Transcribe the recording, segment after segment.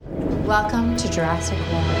Welcome to Jurassic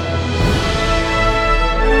World.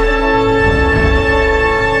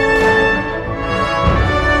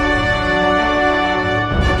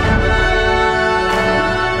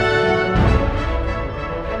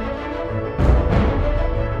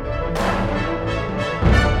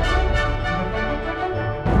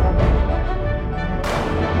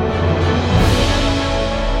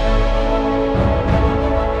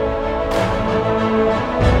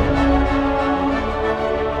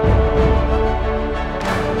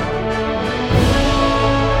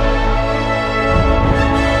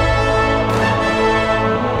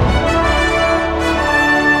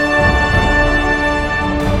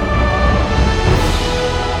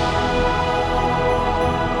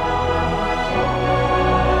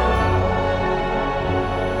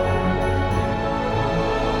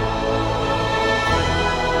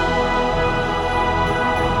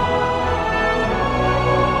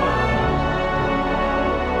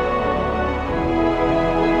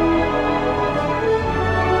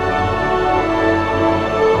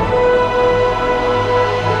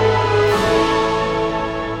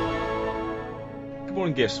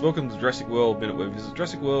 Yes, welcome to Jurassic World Minute, where we visit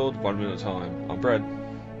Jurassic World 1 minute at a time. I'm Brad.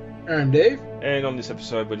 I'm Dave. And on this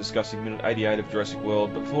episode we're discussing minute 88 of Jurassic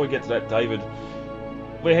World. But before we get to that, David,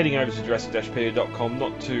 we're heading over to Jurassic-Pedia.com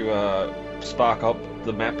not to spark up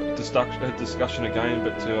the map discussion again,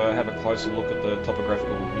 but to have a closer look at the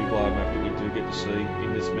topographical nublar map that we do get to see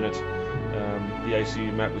in this minute. The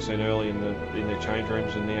ACU map we've seen early in their change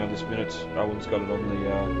rooms, and now this minute Owen's got it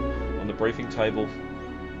on the briefing table,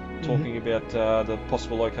 talking about the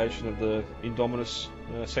possible location of the Indominus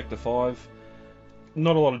Sector 5.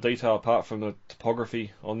 Not a lot of detail apart from the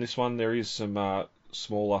topography on this one. There is some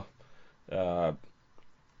smaller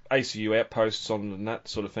ACU outposts on and that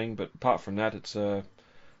sort of thing, but apart from that, it's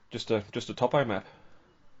just a topo map.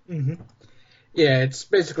 Mm-hmm. Yeah, it's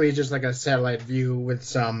basically just like a satellite view with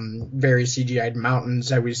some very CGI'd mountains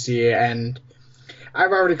that we see, and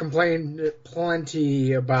I've already complained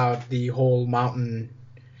plenty about the whole mountain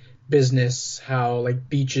business, how like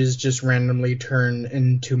beaches just randomly turn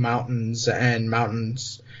into mountains and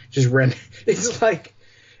mountains just it's like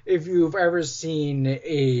if you've ever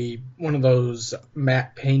seen one of those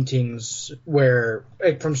map paintings where,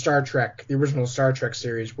 like, from Star Trek, the original Star Trek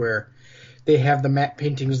series, where they have the map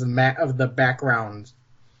paintings of the background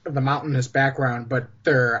of the mountainous background, but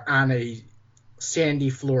they're on a sandy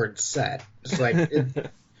floored set. It's like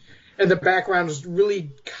and the backgrounds really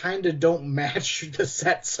kind of don't match the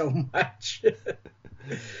set so much.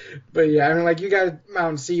 But yeah, I mean, like, you got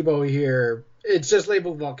Mount Sibo here. It's just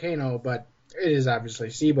labeled volcano, but it is obviously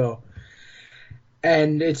Sibo.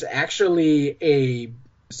 And it's actually a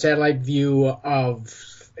satellite view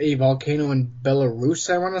of a volcano in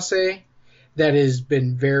Belarus, I want to say, that has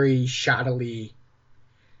been very shoddily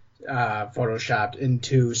photoshopped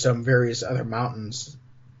into some various other mountains.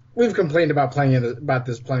 We've complained about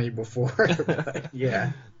this plenty before. But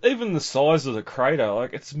yeah. Even the size of the crater,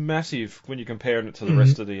 like, it's massive when you're comparing it to the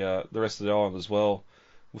rest of the island as well.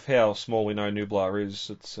 With how small we know Nublar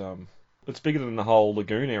is, it's bigger than the whole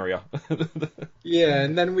lagoon area. Yeah,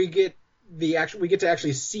 and then we get to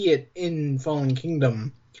actually see it in Fallen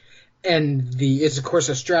Kingdom, and it's of course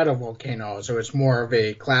a stratovolcano, so it's more of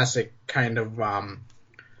a classic kind of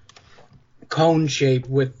cone shape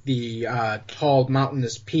with the tall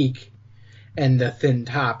mountainous peak and the thin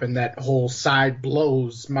top, and that whole side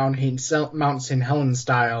blows Mount St. Helens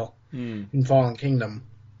style in Fallen Kingdom.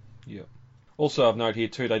 Yeah. Also, I've noted here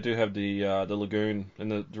too, they do have the lagoon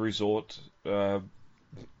and the resort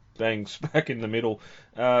bangs back in the middle.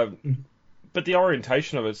 But the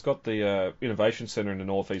orientation of it's got the innovation centre in the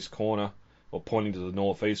northeast corner, or pointing to the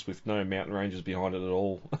northeast, with no mountain ranges behind it at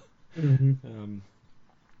all.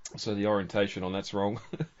 So the orientation on that's wrong.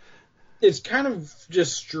 It's kind of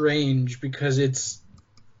just strange because it's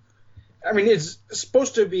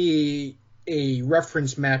supposed to be a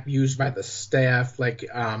reference map used by the staff, like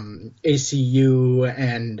ACU,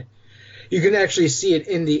 and you can actually see it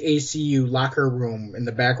in the ACU locker room in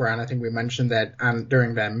the background. I think we mentioned that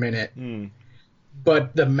during that minute.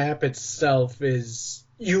 But the map itself is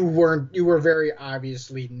you were very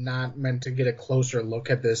obviously not meant to get a closer look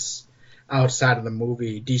at this outside of the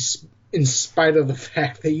movie, in spite of the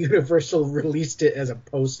fact that Universal released it as a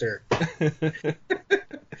poster.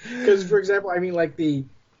 Because, for example, I mean, like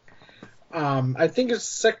I think it's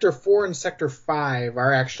Sector 4 and Sector 5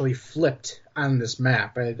 are actually flipped on this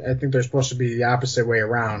map. I think they're supposed to be the opposite way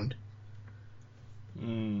around.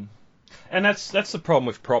 And that's the problem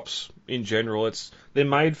with props in general. They're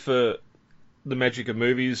made for the magic of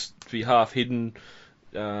movies to be half hidden,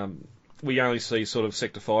 we only see sort of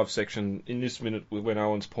Sector 5 section in this minute when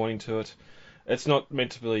Owen's pointing to it. It's not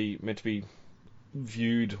meant to be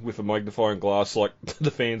viewed with a magnifying glass like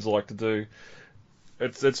the fans like to do.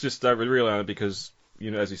 It's just really only because,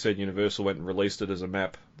 as you said, Universal went and released it as a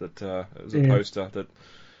map, that as a poster, that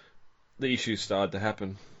the issues started to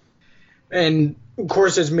happen. And, of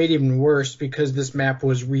course, it's made even worse because this map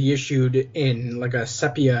was reissued in, like, a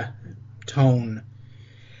sepia tone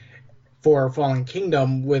for Fallen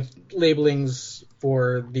Kingdom with labelings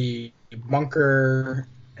for the bunker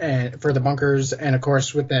and for the bunkers, and, of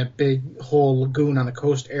course, with that big whole lagoon on the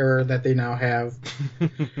coast error that they now have.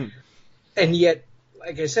 And yet,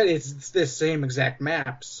 like I said, it's this same exact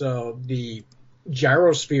map, so the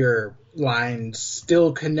gyrosphere lines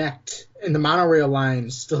still connect, and the monorail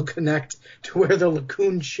lines still connect to where the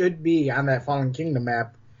lagoon should be on that Fallen Kingdom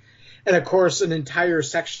map. And of course, an entire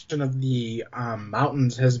section of the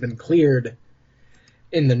mountains has been cleared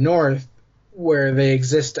in the north where they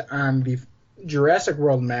exist on the Jurassic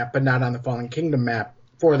World map, but not on the Fallen Kingdom map,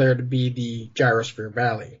 for there to be the Gyrosphere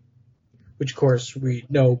Valley, which of course we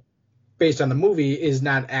know, based on the movie, is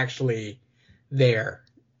not actually there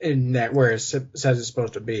in that where it says it's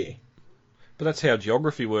supposed to be. But that's how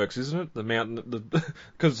geography works, isn't it? The mountain,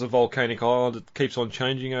 because it's a volcanic island, it keeps on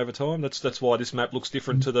changing over time. That's why this map looks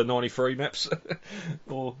different to the 93 maps,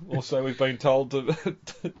 or so we've been told.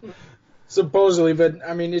 Supposedly, but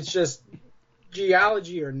I mean, it's just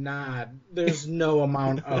geology or not. There's no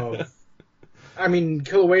amount of. I mean,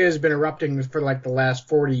 Kilauea has been erupting for like the last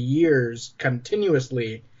 40 years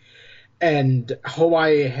continuously, and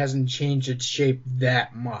Hawaii hasn't changed its shape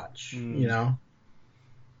that much, Yeah.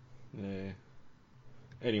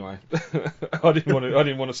 Anyway, I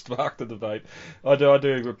didn't want to spark the debate. I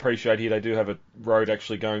do appreciate here they do have a road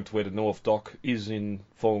actually going to where the North Dock is in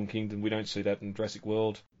Fallen Kingdom. We don't see that in Jurassic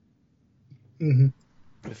World.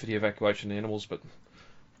 For the evacuation of animals, but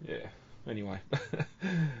yeah. Anyway,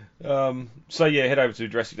 so yeah, head over to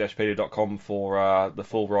Jurassic-Pedia.com for the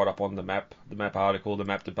full write-up on the map article, the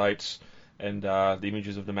map debates, and the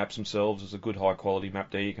images of the maps themselves. There's a good high-quality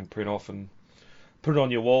map there you can print off and put it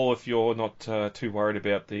on your wall if you're not too worried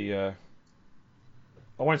about the... I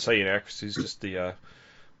won't say inaccuracies, just the...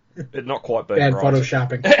 it not quite being bad right.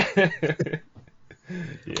 photoshopping.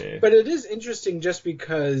 Yeah. But it is interesting just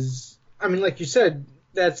because, I mean, like you said,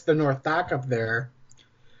 that's the North Dock up there,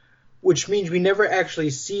 which means we never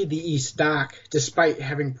actually see the East Dock, despite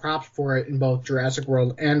having props for it in both Jurassic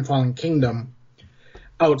World and Fallen Kingdom,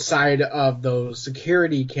 outside of those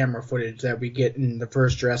security camera footage that we get in the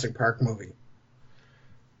first Jurassic Park movie.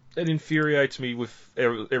 It infuriates me with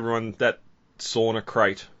everyone that sauna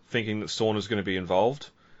crate thinking that sauna's going to be involved.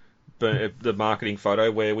 But the marketing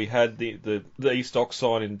photo where we had the East Dock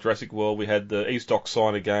sign in Jurassic World, we had the East Dock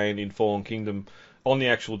sign again in Fallen Kingdom on the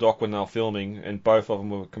actual dock when they were filming, and both of them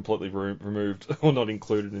were completely removed or not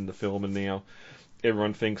included in the film, and now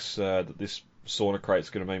everyone thinks that this sauna crate's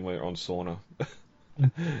going to mean we're on sauna.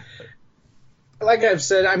 Like I've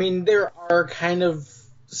said, I mean, there are kind of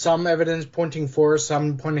some evidence pointing for,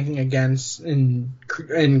 some pointing against in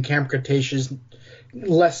Camp Cretaceous.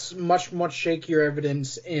 Much shakier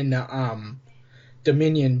evidence in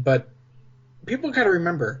Dominion, but people got to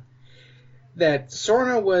remember that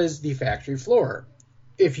Sorna was the factory floor.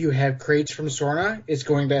 If you have crates from Sorna, it's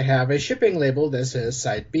going to have a shipping label that says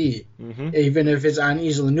Site B. Even if it's on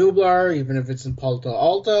Isla Nublar, even if it's in Punta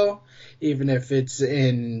Alto, even if it's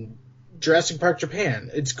in Jurassic Park,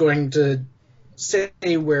 Japan, it's going to say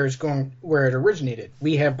where it originated.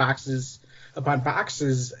 We have boxes upon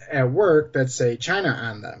boxes at work that say China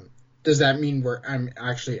on them. Does that mean I'm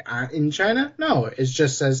actually in China? No, it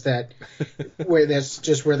just says that that's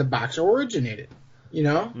just where the box originated, you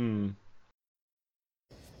know?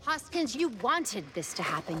 Hoskins, you wanted this to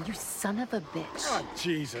happen, you son of a bitch. Oh,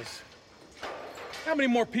 Jesus. How many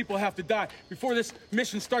more people have to die before this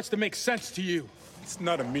mission starts to make sense to you? It's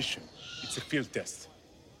not a mission. It's a field test.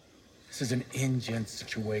 This is an InGen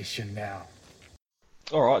situation now.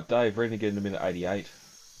 Alright, Dave, ready to get into minute 88.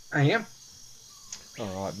 I am.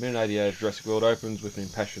 Alright, minute 88 of Jurassic World opens with an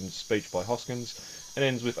impassioned speech by Hoskins and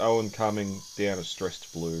ends with Owen calming down a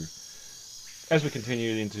stressed Blue. As we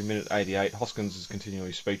continue into minute 88, Hoskins is continuing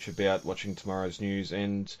his speech about watching tomorrow's news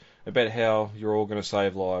and about how you're all going to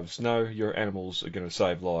save lives. No, your animals are going to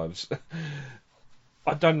save lives.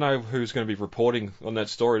 I don't know who's going to be reporting on that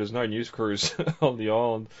story. There's no news crews on the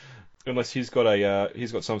island, unless he's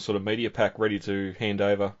got some sort of media pack ready to hand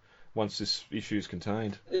over once this issue is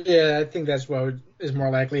contained. Yeah, I think that's what is more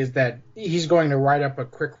likely, is that he's going to write up a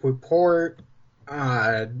quick report.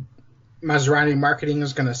 Maserati Marketing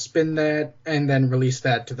is going to spin that and then release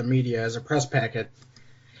that to the media as a press packet.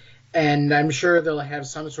 And I'm sure they'll have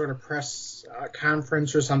some sort of press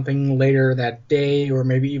conference or something later that day, or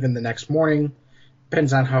maybe even the next morning.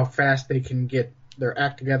 Depends on how fast they can get their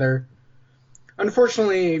act together.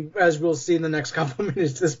 Unfortunately, as we'll see in the next couple of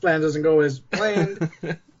minutes, this plan doesn't go as planned,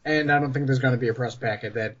 and I don't think there's going to be a press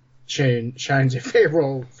packet that shines a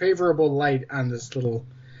favorable light on this little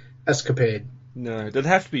escapade. No, there'd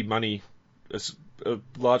have to be money, a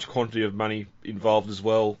large quantity of money involved as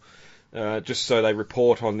well, just so they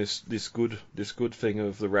report on this good thing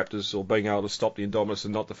of the Raptors, or being able to stop the Indominus,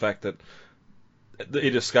 and not the fact that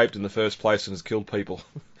it escaped in the first place and has killed people.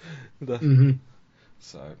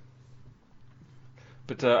 So,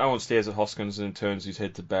 but Owen stares at Hoskins and turns his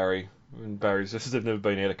head to Barry, and Barry says they've never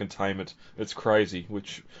been out of containment. It's crazy,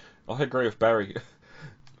 which I agree with Barry.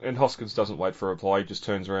 And Hoskins doesn't wait for a reply, he just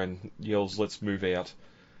turns around and yells, "Let's move out."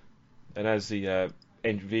 And as the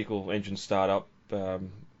vehicle engines start up,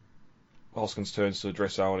 Hoskins turns to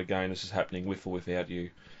address Owen again. "This is happening with or without you."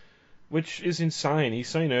 Which is insane. He's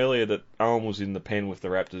seen earlier that Owen was in the pen with the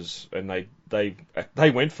Raptors, and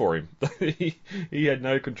they went for him. He had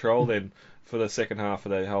no control then for the second half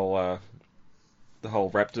of the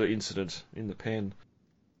whole Raptor incident in the pen.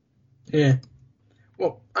 Yeah.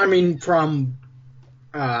 Well, I mean, from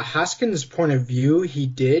Hoskins' point of view, he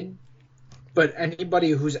did, but anybody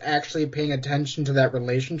who's actually paying attention to that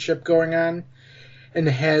relationship going on and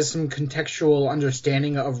has some contextual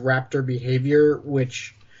understanding of Raptor behavior,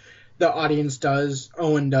 which the audience does,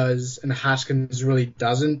 Owen does, and Hoskins really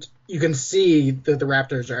doesn't, you can see that the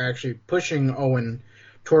Raptors are actually pushing Owen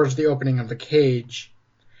towards the opening of the cage,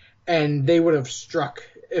 and they would have struck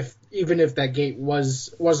even if that gate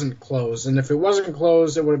wasn't closed. And if it wasn't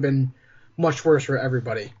closed, it would have been much worse for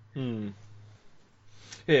everybody.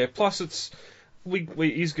 Yeah, plus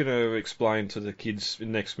he's going to explain to the kids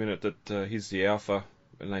in the next minute that he's the alpha,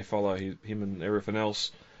 and they follow him and everything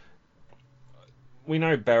else. We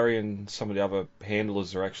know Barry and some of the other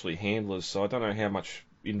handlers are actually handlers, so I don't know how much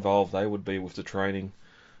involved they would be with the training,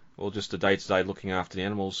 or just the day-to-day looking after the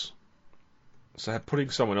animals. So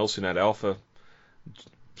putting someone else in that alpha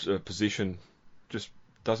position just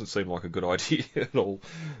doesn't seem like a good idea at all.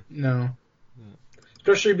 No.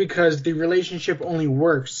 Especially because the relationship only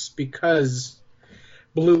works because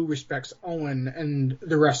Blue respects Owen and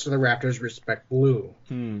the rest of the Raptors respect Blue.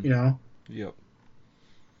 You know? Yep.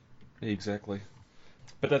 Exactly.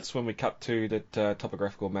 But that's when we cut to that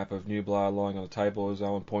topographical map of Nublar lying on the table as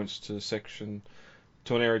Owen points to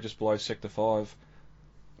an area just below Sector 5.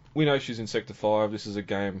 We know she's in Sector 5. This is a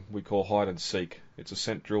game we call hide and seek. It's a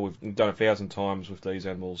scent drill we've done 1,000 times with these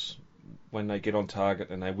animals. When they get on target,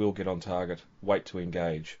 and they will get on target, wait to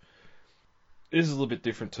engage. This is a little bit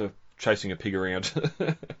different to chasing a pig around.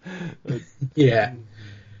 Yeah.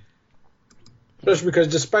 Especially because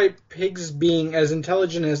despite pigs being as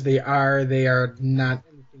intelligent as they are not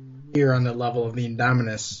near on the level of the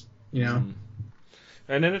Indominus, you know?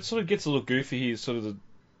 And then it sort of gets a little goofy here, sort of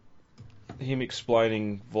him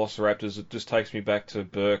explaining Velociraptors. It just takes me back to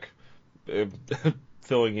Burke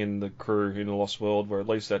filling in the crew in The Lost World, where at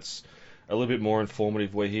least that's a little bit more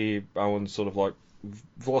informative, where here Owen's sort of like,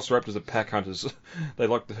 Velociraptors are pack hunters. They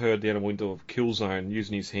like to herd the animal into a kill zone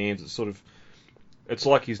using his hands. It's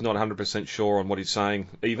like he's not 100% sure on what he's saying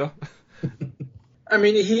either. I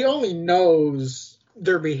mean, he only knows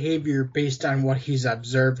their behavior based on what he's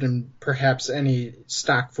observed and perhaps any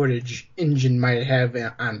stock footage InGen might have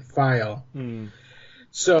on file.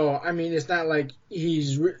 So, I mean, it's not like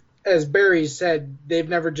as Barry said, they've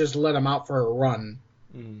never just let him out for a run.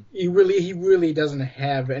 He really doesn't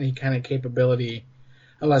have any kind of capability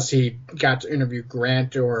unless he got to interview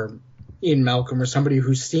Grant or Ian Malcolm or somebody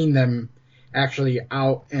who's seen them actually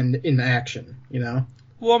out and in action, you know?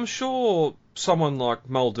 Well, I'm sure someone like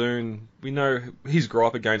Muldoon, we know he's grew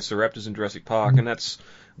up against the Raptors in Jurassic Park, and that's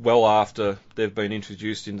well after they've been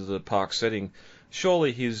introduced into the park setting.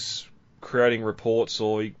 Surely he's creating reports,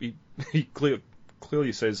 or he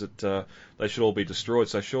clearly says that they should all be destroyed,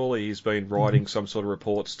 so surely he's been writing some sort of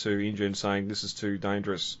reports to InGen saying this is too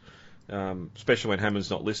dangerous, especially when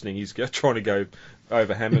Hammond's not listening. He's trying to go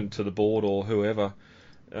over Hammond to the board or whoever.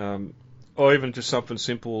 Or even just something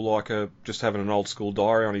simple like just having an old school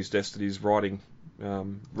diary on his desk that he's writing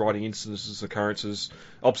instances, occurrences,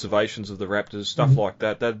 observations of the Raptors, stuff like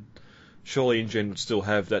that. That surely InGen would still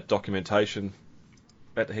have that documentation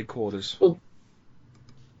at the headquarters. Well,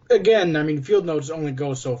 again, I mean, field notes only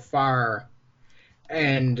go so far,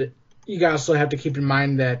 and you also have to keep in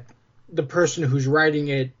mind that the person who's writing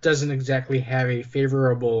it doesn't exactly have a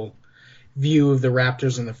favorable view of the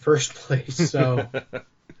Raptors in the first place, so...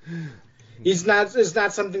 It's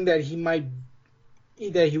not something that he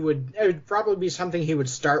that it would probably be something he would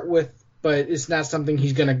start with, but it's not something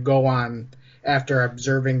he's going to go on after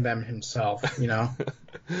observing them himself, you know?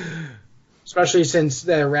 Especially since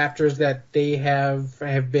the raptors that they have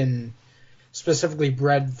been specifically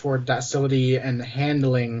bred for docility and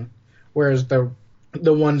handling, whereas the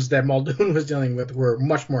ones that Muldoon was dealing with were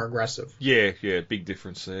much more aggressive. Yeah, big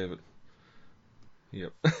difference there, but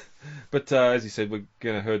yep. But as you said, we're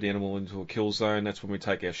going to herd the animal into a kill zone. That's when we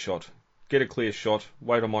take our shot. Get a clear shot,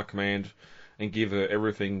 wait on my command, and give her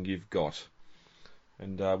everything you've got.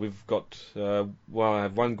 And we've got, I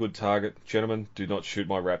have one good target. Gentlemen, do not shoot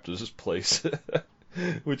my raptors, please.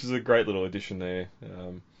 Which is a great little addition there.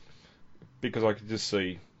 Because I could just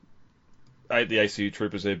see the ACU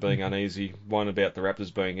troopers there being uneasy. One, about the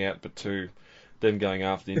raptors being out, but two, them going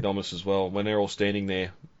after the Indominus as well. When they're all standing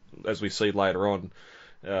there, as we see later on,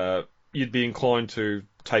 you'd be inclined to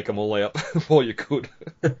take them all out while you could.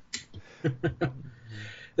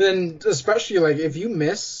 Then, especially, like, if you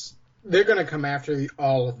miss, they're going to come after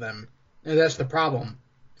all of them. And that's the problem.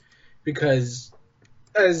 Because,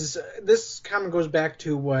 as this comment goes back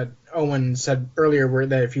to what Owen said earlier, where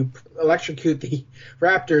that if you electrocute the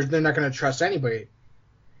raptors, they're not going to trust anybody.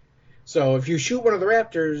 So if you shoot one of the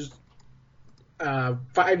raptors,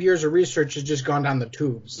 5 years of research has just gone down the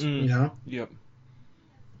tubes, you know?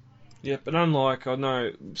 Yep, and unlike, I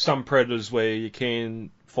know, some predators where you can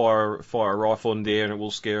fire a rifle in the air and it will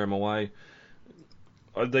scare them away,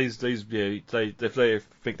 these if they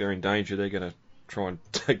think they're in danger, they're going to try and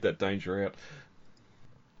take that danger out.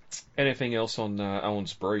 Anything else on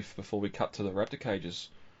Owen's brief before we cut to the raptor cages?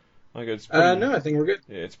 I think it's pretty, no, I think we're good.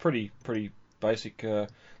 Yeah, it's pretty basic,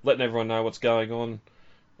 letting everyone know what's going on.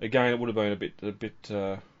 Again, it would have been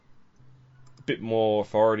a bit more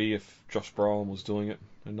authority if Josh Brolin was doing it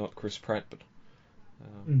and not Chris Pratt, but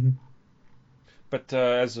but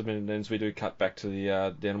as the minute ends, we do cut back to the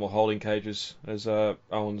animal holding cages as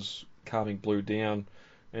Owen's calming Blue down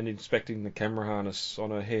and inspecting the camera harness on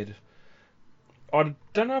her head. I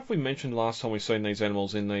don't know if we mentioned last time we've seen these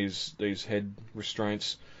animals in these head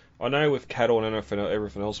restraints. I know with cattle and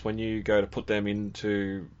everything else, when you go to put them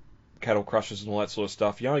into cattle crushers and all that sort of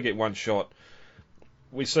stuff, you only get one shot.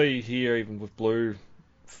 We see here, even with Blue,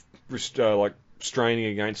 like straining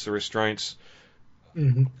against the restraints.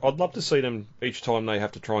 I'd love to see them each time they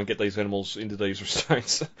have to try and get these animals into these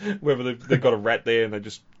restraints, whether they've got a rat there and they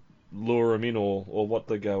just lure them in or what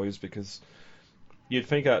the go is, because you'd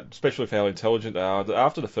think, especially with how intelligent they are,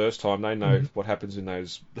 after the first time they know what happens in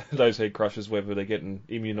those head crushers, whether they're getting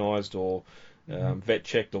immunised or vet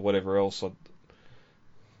checked or whatever else.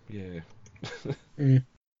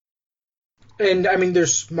 And I mean, they're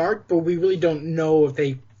smart, but we really don't know if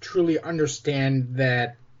they truly understand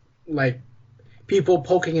that, like, people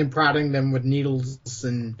poking and prodding them with needles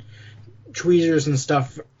and tweezers and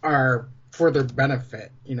stuff are for their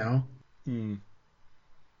benefit, you know?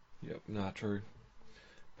 Yep, true.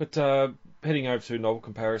 But heading over to novel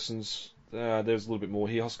comparisons, there's a little bit more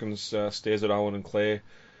here. Hoskins stares at Owen and Claire.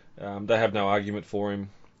 They have no argument for him.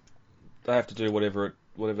 They have to do whatever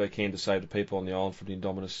they can to save the people on the island from the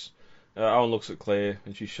Indominus. Owen looks at Claire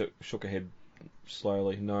and she shook her head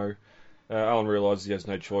slowly. No. Owen realises he has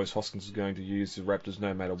no choice. Hoskins is going to use the raptors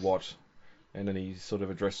no matter what. And then he sort of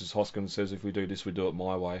addresses Hoskins and says, if we do this, we do it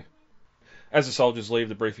my way. As the soldiers leave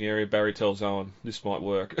the briefing area, Barry tells Owen this might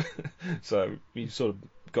work. So he sort of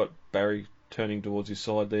got Barry turning towards his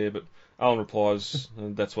side there, but Owen replies,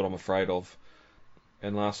 that's what I'm afraid of.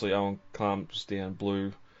 And lastly, Owen calms down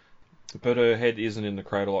Blue. But her head isn't in the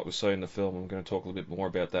cradle like we see in the film. I'm going to talk a little bit more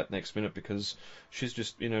about that next minute, because she's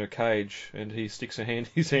just in her cage and he sticks his hand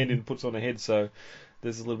in and puts on her head. So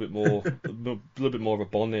there's a little bit more, of a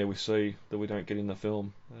bond there we see that we don't get in the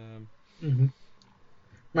film.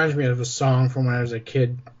 Reminds me of a song from when I was a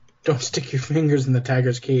kid. Don't stick your fingers in the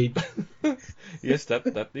tiger's cage. Yes,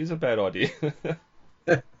 that is a bad idea.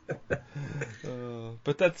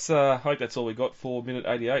 But that's I think that's all we got for minute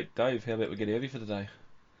 88. Dave, how about we get heavy for today?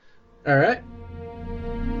 All right.